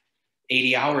my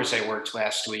 80 hours I worked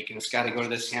last week, and it's got to go to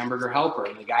this Hamburger Helper.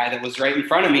 And the guy that was right in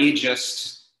front of me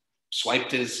just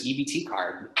swiped his EBT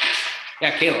card.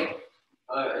 Yeah, Caleb.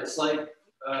 It's like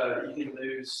you can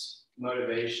lose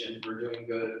motivation for doing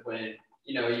good when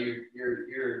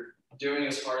you're doing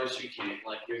as hard as you can,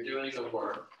 like you're doing the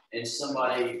work, and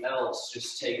somebody else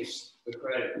just takes the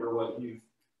credit for what you've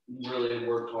really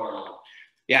worked hard on.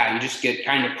 Yeah, you just get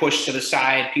kind of pushed to the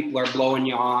side. People are blowing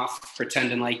you off,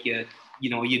 pretending like you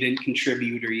didn't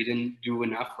contribute or you didn't do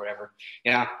enough, whatever.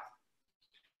 Yeah.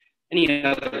 Any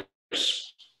others?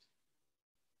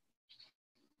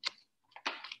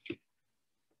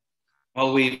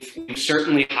 Well, we've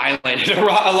certainly highlighted a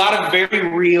lot of very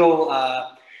real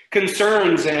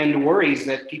concerns and worries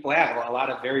that people have. A lot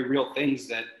of very real things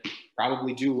that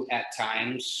probably do at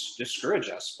times discourage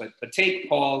us. But take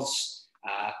Paul's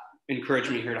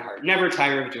encouragement here to heart. Never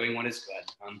tire of doing what is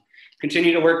good.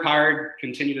 Continue to work hard.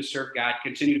 Continue to serve God.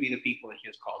 Continue to be the people that He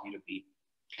has called you to be.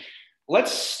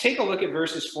 Let's take a look at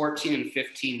verses 14 and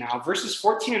 15 now. Verses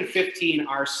 14 and 15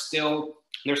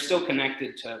 they're still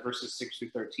connected to verses 6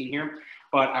 through 13 here,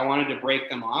 but I wanted to break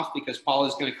them off because Paul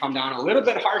is going to come down a little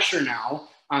bit harsher now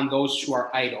on those who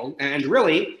are idle. And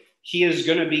really, he is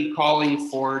going to be calling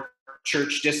for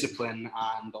church discipline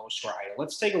on those who are idle.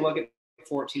 Let's take a look at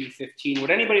 14 and 15.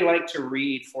 Would anybody like to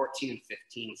read 14 and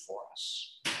 15 for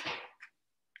us?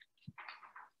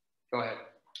 Go ahead.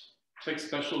 Take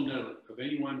special note of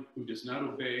anyone who does not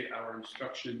obey our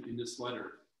instruction in this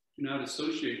letter. Do not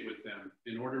associate with them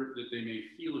in order that they may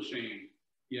feel ashamed,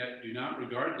 yet do not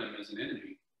regard them as an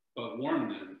enemy, but warn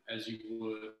them as you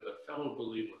would a fellow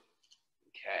believer.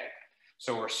 Okay,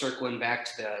 so we're circling back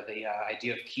to the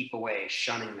idea of keep away,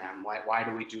 shunning them. Why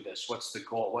do we do this? What's the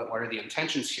goal? What are the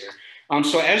intentions here?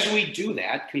 So as we do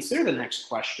that, consider the next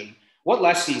question. What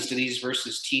lessons do these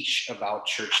verses teach about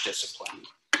church discipline?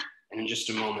 And in just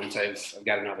a moment, I've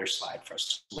got another slide for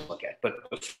us to look at. But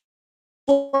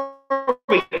before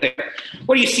we get there,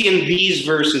 what do you see in these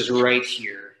verses right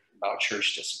here about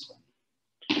church discipline?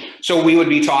 So we would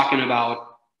be talking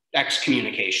about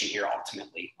excommunication here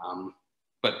ultimately.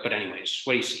 But anyways,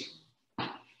 what do you see?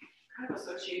 Kind of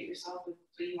associate yourself with,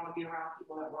 so you want to be around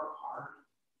people that work hard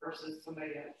versus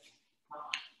somebody that's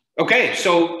not. Okay,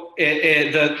 so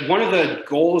one of the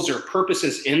goals or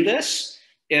purposes in this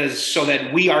is so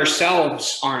that we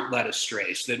ourselves aren't led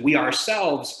astray, so that we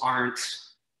ourselves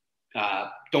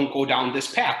don't go down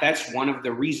this path. That's one of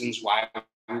the reasons why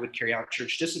we would carry out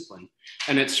church discipline.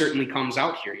 And it certainly comes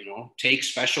out here, take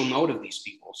special note of these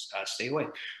people, stay away.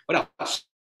 What else?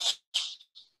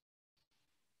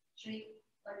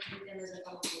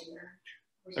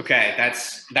 Okay,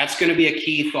 that's going to be a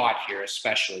key thought here,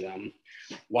 especially then.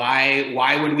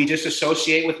 Why would we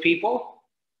disassociate with people?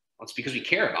 Well, it's because we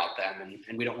care about them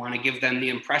and we don't want to give them the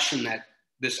impression that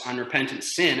this unrepentant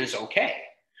sin is okay.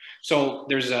 So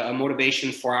there's a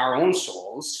motivation for our own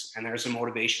souls, and there's a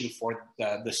motivation for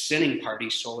the sinning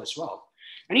party's soul as well.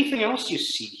 Anything else you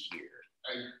see here?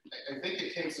 I think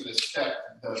it takes it a step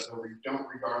where you don't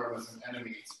regard them as an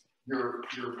enemy. You're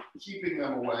keeping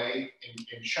them away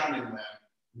and shunning them,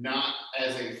 not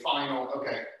as a final,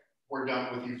 okay, we're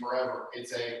done with you forever.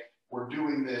 It's we're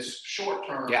doing this short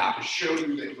term to show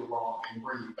you that you're wrong and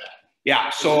bring you back. Yeah,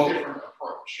 so it's a different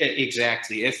approach.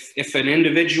 Exactly. If an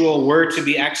individual were to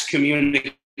be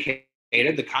excommunicated,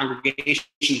 the congregation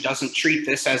doesn't treat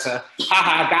this as a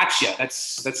haha gotcha.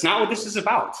 That's not what this is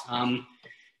about.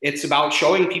 It's about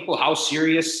showing people how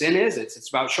serious sin is. It's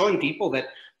about showing people that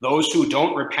those who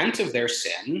don't repent of their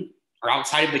sin are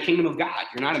outside of the kingdom of God.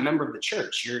 You're not a member of the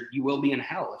church. You will be in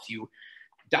hell if you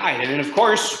died. And then, of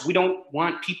course, we don't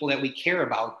want people that we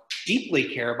deeply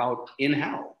care about in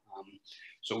hell.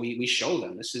 So we show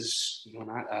them this is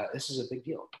this is a big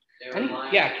deal.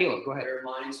 Yeah, Caleb, go ahead. It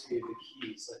reminds me of the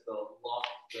keys, like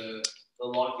the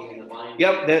locking and the binding.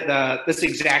 Yep, that's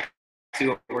exactly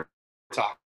what we're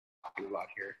talking about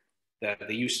here.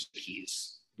 The use of the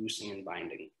keys, loosing and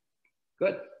binding.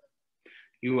 Good.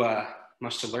 You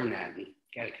must have learned that in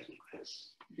catechism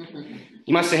class.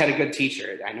 You must have had a good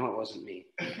teacher. I know it wasn't me.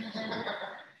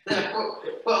 Well,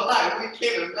 we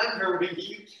can't remember when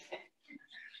you.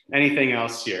 Anything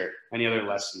else here? Any other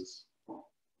lessons?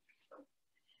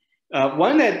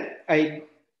 One that I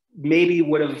maybe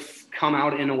would have come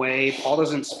out in a way, Paul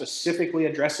doesn't specifically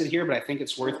address it here, but I think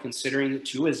it's worth considering it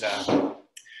too, is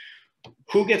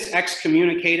who gets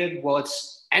excommunicated? Well,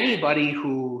 it's anybody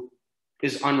who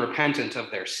is unrepentant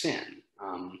of their sin.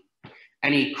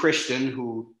 Any Christian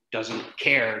who doesn't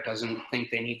care, doesn't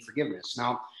think they need forgiveness.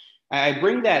 Now, I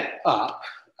bring that up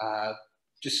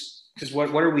just because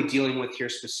what are we dealing with here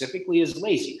specifically is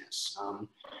laziness.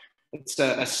 It's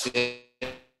a sin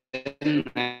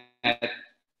that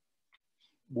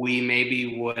we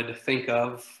maybe would think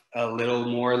of a little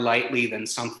more lightly than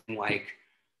something like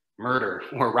murder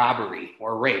or robbery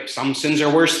or rape. Some sins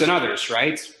are worse than others,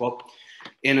 right? Well,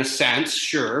 in a sense,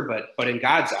 sure, but in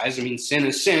God's eyes, I mean, sin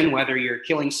is sin, whether you're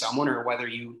killing someone or whether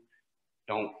you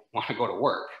don't want to go to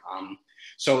work.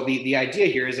 So the idea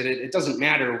here is that it doesn't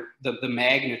matter the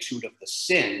magnitude of the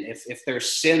sin. If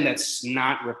there's sin that's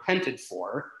not repented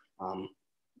for,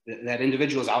 that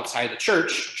individuals outside the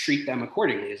church, treat them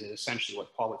accordingly, is essentially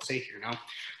what Paul would say here. Now,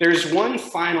 there's one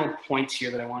final point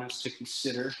here that I want us to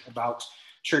consider about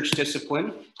church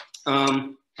discipline.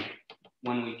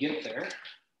 When we get there,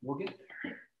 we'll get there.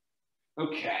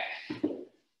 Okay.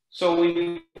 So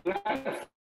we've got a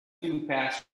few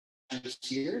passages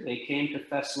here. They came to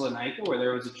Thessalonica, where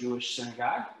there was a Jewish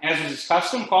synagogue. As was his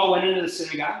custom, Paul went into the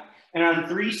synagogue, and on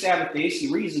 3 Sabbath days he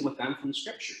reasoned with them from the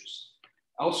scriptures.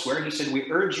 Elsewhere, he said,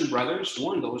 "We urge you, brothers, to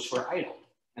warn those who are idle."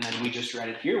 And then we just read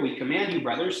it here. "We command you,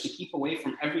 brothers, to keep away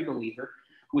from every believer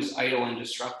who is idle and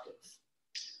disruptive."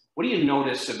 What do you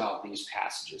notice about these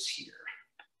passages here?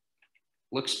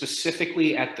 Look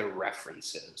specifically at the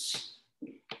references.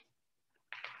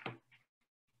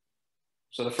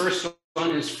 So the first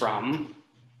one is from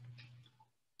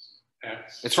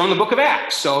Acts. It's from the book of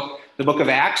Acts. So the book of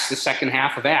Acts, the second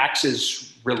half of Acts,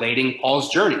 is relating Paul's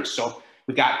journey. So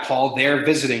we got Paul there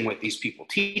visiting with these people,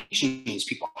 teaching these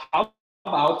people. How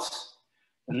about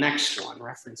the next one,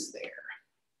 reference there?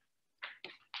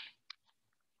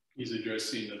 He's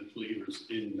addressing the believers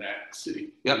in that city.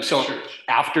 Yep. So church.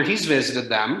 After he's visited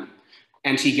them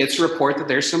and he gets a report that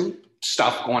there's some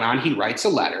stuff going on, he writes a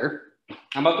letter.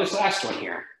 How about this last one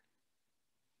here?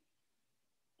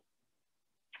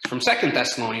 It's from 2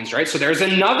 Thessalonians, right? So there's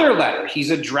another letter. He's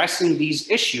addressing these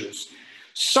issues.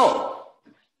 So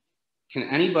can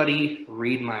anybody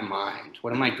read my mind?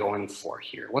 What am I going for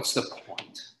here? What's the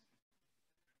point?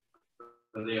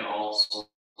 They also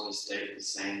state the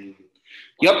same.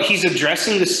 Yep, he's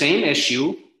addressing the same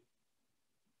issue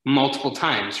multiple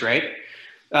times, right?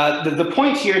 The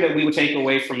point here that we would take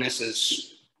away from this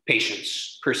is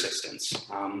patience, persistence.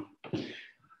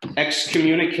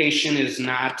 Excommunication is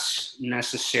not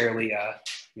necessarily a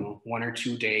 1 or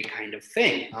 2 day kind of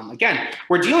thing. Again,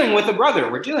 we're dealing with a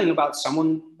brother. We're dealing about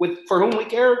someone for whom we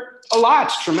care a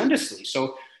lot, tremendously.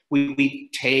 So we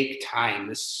take time.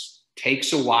 This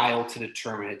takes a while to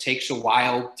determine. It takes a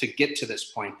while to get to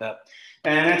this point.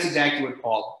 And that's exactly what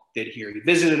Paul did here. He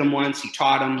visited them once. He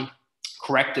taught them,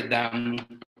 corrected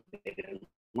them. They didn't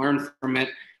learn from it.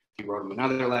 He wrote them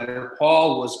another letter.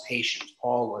 Paul was patient.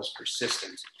 Paul was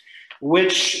persistent.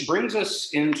 Which brings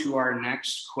us into our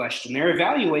next question there.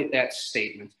 Evaluate that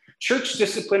statement. Church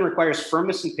discipline requires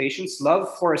firmness and patience.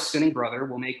 Love for a sinning brother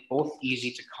will make both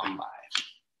easy to come by.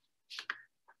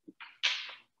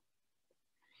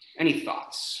 Any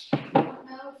thoughts? I don't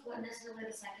know if necessarily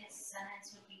the second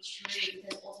sentence would be true,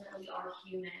 because ultimately we are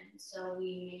human, so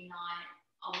we may not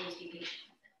always be patient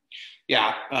with them.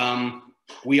 Yeah,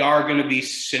 we are going to be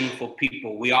sinful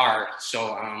people. We are.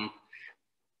 So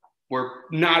we're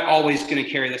not always going to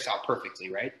carry this out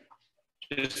perfectly, right?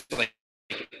 Just like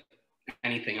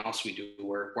anything else we do,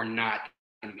 we're not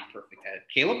going to be perfect at it.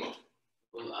 Caleb?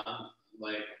 Well,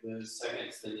 like the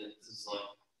second sentence is like,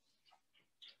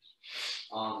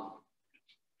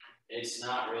 it's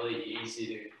not really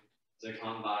easy to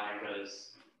come by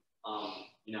because,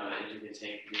 it can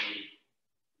take me,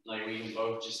 like we can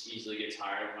both just easily get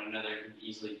tired of one another, can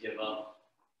easily give up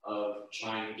of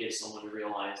trying to get someone to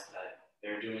realize that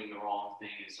they're doing the wrong thing.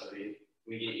 So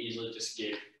we can easily just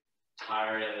get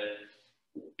tired of it.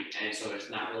 And so it's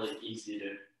not really easy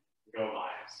to go by.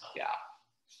 So. Yeah.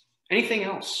 Anything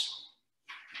else?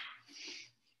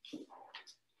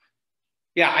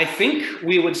 Yeah, I think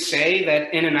we would say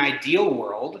that in an ideal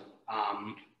world,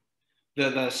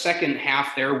 the second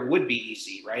half there would be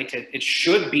easy, right? It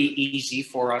should be easy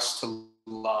for us to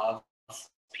love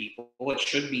people. It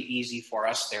should be easy for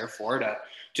us, therefore,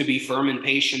 to be firm and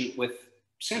patient with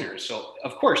sinners. So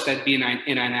of course that'd be in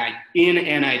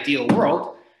an ideal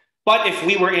world. But if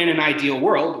we were in an ideal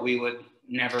world, we would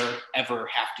never ever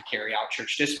have to carry out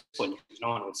church discipline because no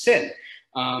one would sin.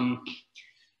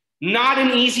 Not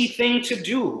an easy thing to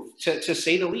do, to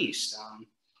say the least.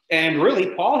 And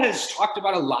really, Paul has talked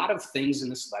about a lot of things in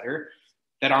this letter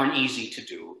that aren't easy to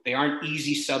do. They aren't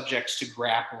easy subjects to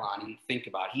grapple on and think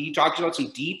about. He talks about some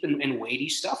deep and weighty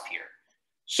stuff here.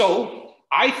 So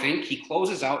I think he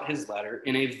closes out his letter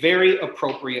in a very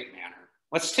appropriate manner.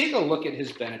 Let's take a look at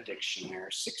his benediction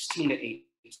there, 16 to 18.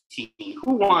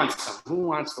 Who wants them? Who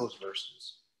wants those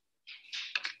verses?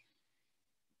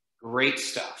 Great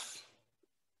stuff.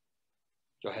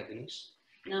 Go ahead, Denise.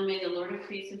 Now may the Lord of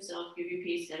peace himself give you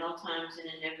peace at all times and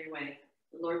in every way.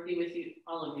 The Lord be with you,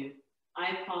 all of you.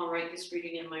 I, Paul, write this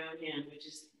greeting in my own hand, which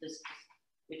is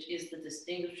the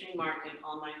distinguishing mark in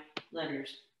all my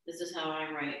letters. This is how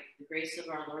I write. The grace of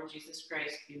our Lord Jesus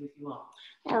Christ be with you all.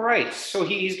 All right, so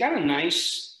he's got a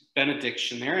nice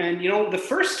benediction there. And, you know, the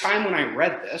first time when I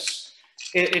read this,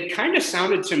 it kind of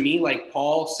sounded to me like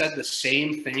Paul said the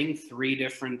same thing 3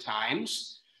 different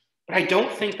times. But I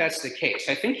don't think that's the case.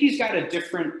 I think he's got a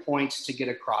different point to get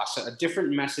across, a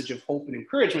different message of hope and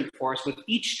encouragement for us with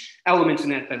each element in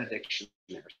that benediction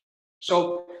there.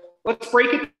 So let's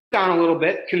break it down a little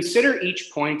bit, consider each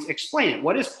point, explain it.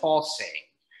 What is Paul saying?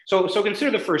 So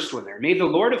consider the first one there. May the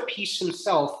Lord of peace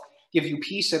himself give you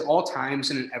peace at all times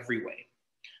and in every way.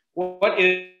 What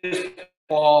is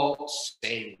Paul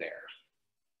saying there?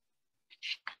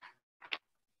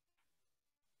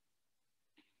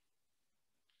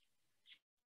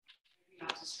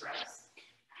 Not to stress.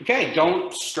 Okay,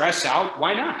 don't stress out.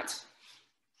 Why not?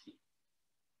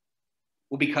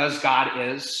 Well, because God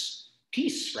is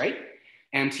peace, right?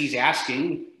 And he's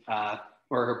asking,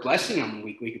 or blessing him,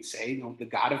 we could say, you know, the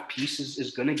God of peace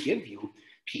is going to give you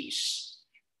peace.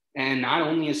 And not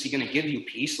only is he going to give you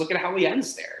peace, look at how he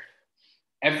ends there.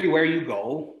 Everywhere you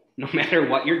go, no matter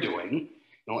what you're doing, you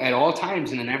know, at all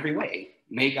times and in every way,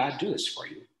 may God do this for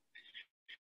you.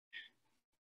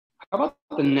 How about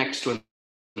the next one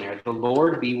there? The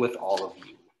Lord be with all of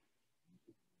you.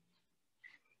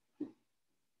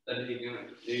 That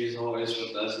he's always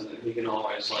with us, and that he can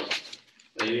always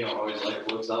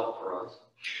looks out for us.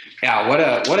 Yeah,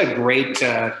 what a great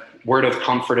word of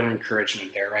comfort and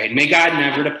encouragement there, right? May God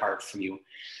never depart from you.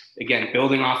 Again,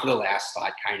 building off of the last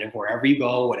thought, kind of wherever you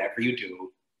go, whatever you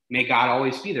do, may God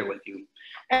always be there with you.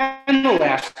 And the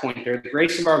last point there, the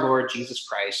grace of our Lord Jesus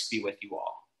Christ be with you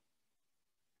all.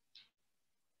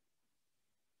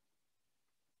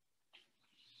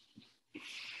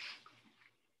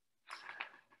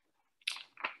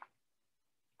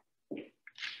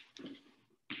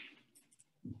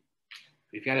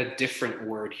 We've got a different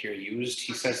word here used.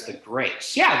 He says the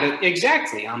grace. Yeah,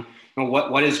 exactly.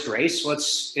 What is grace? Well,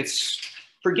 it's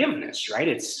forgiveness, right?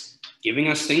 It's giving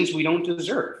us things we don't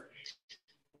deserve.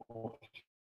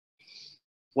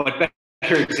 What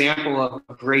better example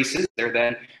of grace is there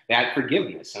than that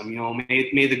forgiveness?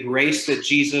 May the grace that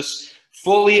Jesus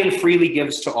fully and freely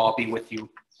gives to all be with you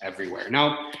everywhere.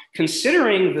 Now,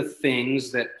 considering the things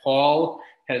that Paul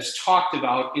has talked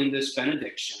about in this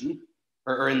benediction,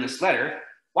 or in this letter,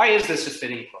 why is this a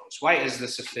fitting close? Why is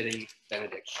this a fitting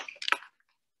benediction?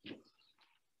 Because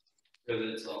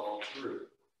it's all true.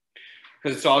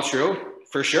 Because it's all true,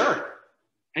 for sure.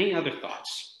 Any other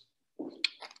thoughts?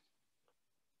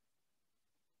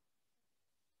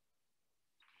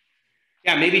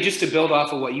 Yeah, maybe just to build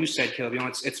off of what you said, Caleb,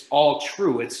 it's all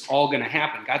true. It's all going to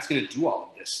happen. God's going to do all of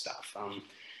this stuff.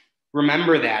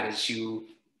 Remember that as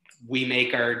we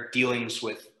make our dealings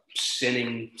with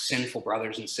sinful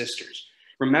brothers and sisters.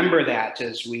 Remember that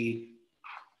as we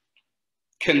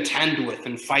contend with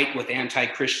and fight with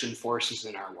anti-Christian forces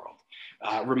in our world.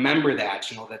 Remember that,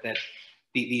 that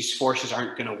these forces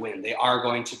aren't going to win. They are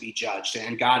going to be judged,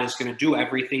 and God is going to do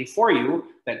everything for you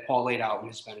that Paul laid out in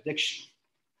his benediction.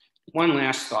 One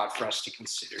last thought for us to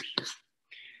consider here.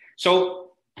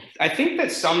 So I think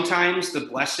that sometimes the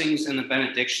blessings and the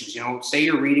benedictions, say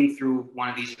you're reading through one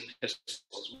of these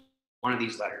epistles, one of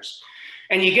these letters,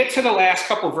 and you get to the last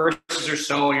couple verses or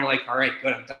so, and you're like, all right,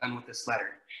 good, I'm done with this letter.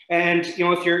 And, if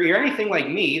you're anything like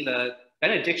me, the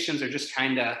benedictions are just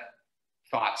kind of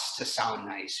thoughts to sound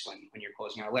nice when you're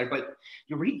closing out a letter. But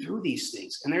you read through these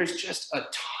things, and there's just a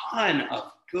ton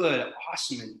of good,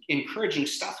 awesome, and encouraging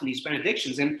stuff in these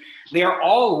benedictions, and they are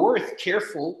all worth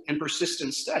careful and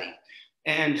persistent study.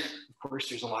 And, of course,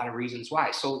 there's a lot of reasons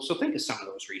why. So think of some of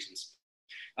those reasons.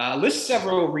 List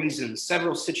several reasons,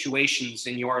 several situations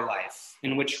in your life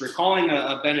in which recalling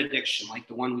a benediction like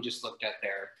the one we just looked at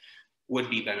there would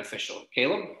be beneficial.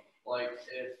 Caleb? Like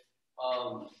if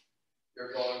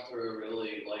you're going through a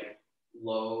really like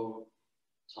low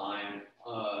time,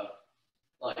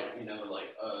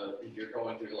 if you're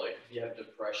going through like if you have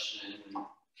depression and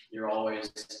you're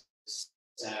always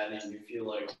sad and you feel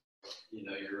like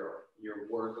you're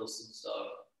worthless and stuff,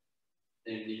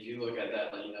 and if you look at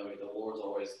that, the Lord's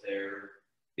always there.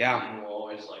 Yeah. And will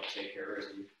always like take care of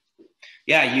you.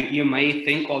 Yeah, you might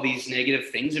think all these negative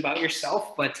things about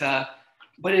yourself, but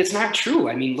it's not true.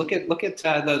 I mean, look at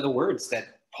the words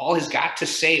that Paul has got to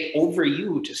say over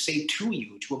you, to say to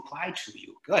you, to apply to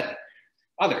you. Good.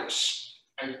 Others.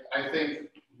 I think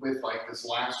with like this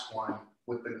last one,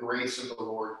 with the grace of the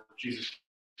Lord Jesus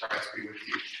Christ be with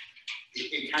you,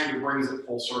 it kind of brings it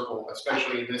full circle,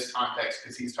 especially in this context,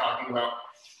 because he's talking about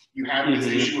you have this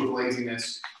issue of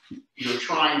laziness, you're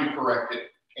trying to correct it,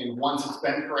 and once it's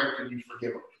been corrected, you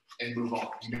forgive it and move on.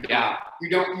 You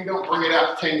don't bring it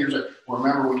up 10 years later.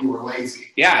 Remember when you were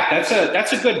lazy. Yeah,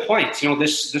 that's a good point.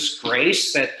 This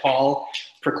grace that Paul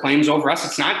proclaims over us,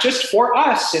 it's not just for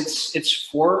us, it's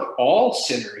for all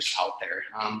sinners out there.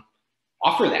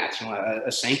 Offer that,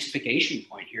 a sanctification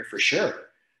point here for sure.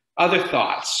 Other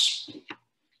thoughts?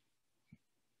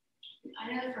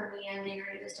 I know for me, I'm getting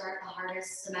ready to start the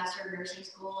hardest semester of nursing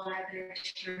school, and I've been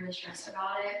extremely stressed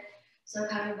about it. So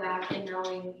coming back and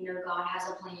knowing, God has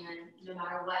a plan, no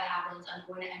matter what happens, I'm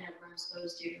going to end up where I'm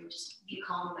supposed to. Just be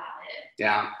calm about it.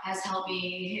 Yeah. Has helped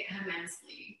me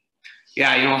immensely.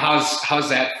 Yeah, how's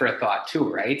that for a thought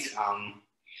too, right?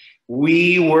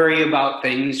 We worry about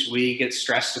things, we get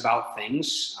stressed about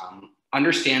things,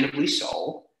 understandably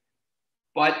so,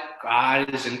 but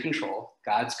God is in control.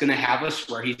 God's going to have us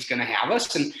where he's going to have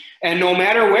us. And no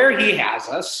matter where he has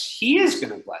us, he is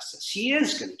going to bless us. He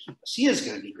is going to keep us. He is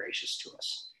going to be gracious to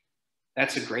us.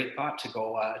 That's a great thought to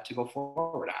go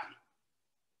forward on.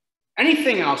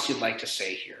 Anything else you'd like to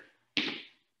say here?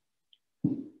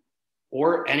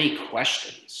 Or any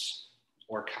questions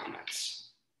or comments?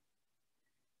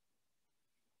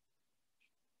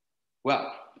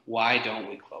 Well, why don't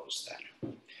we close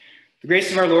then? The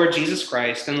grace of our Lord Jesus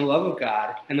Christ and the love of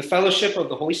God and the fellowship of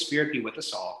the Holy Spirit be with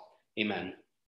us all. Amen.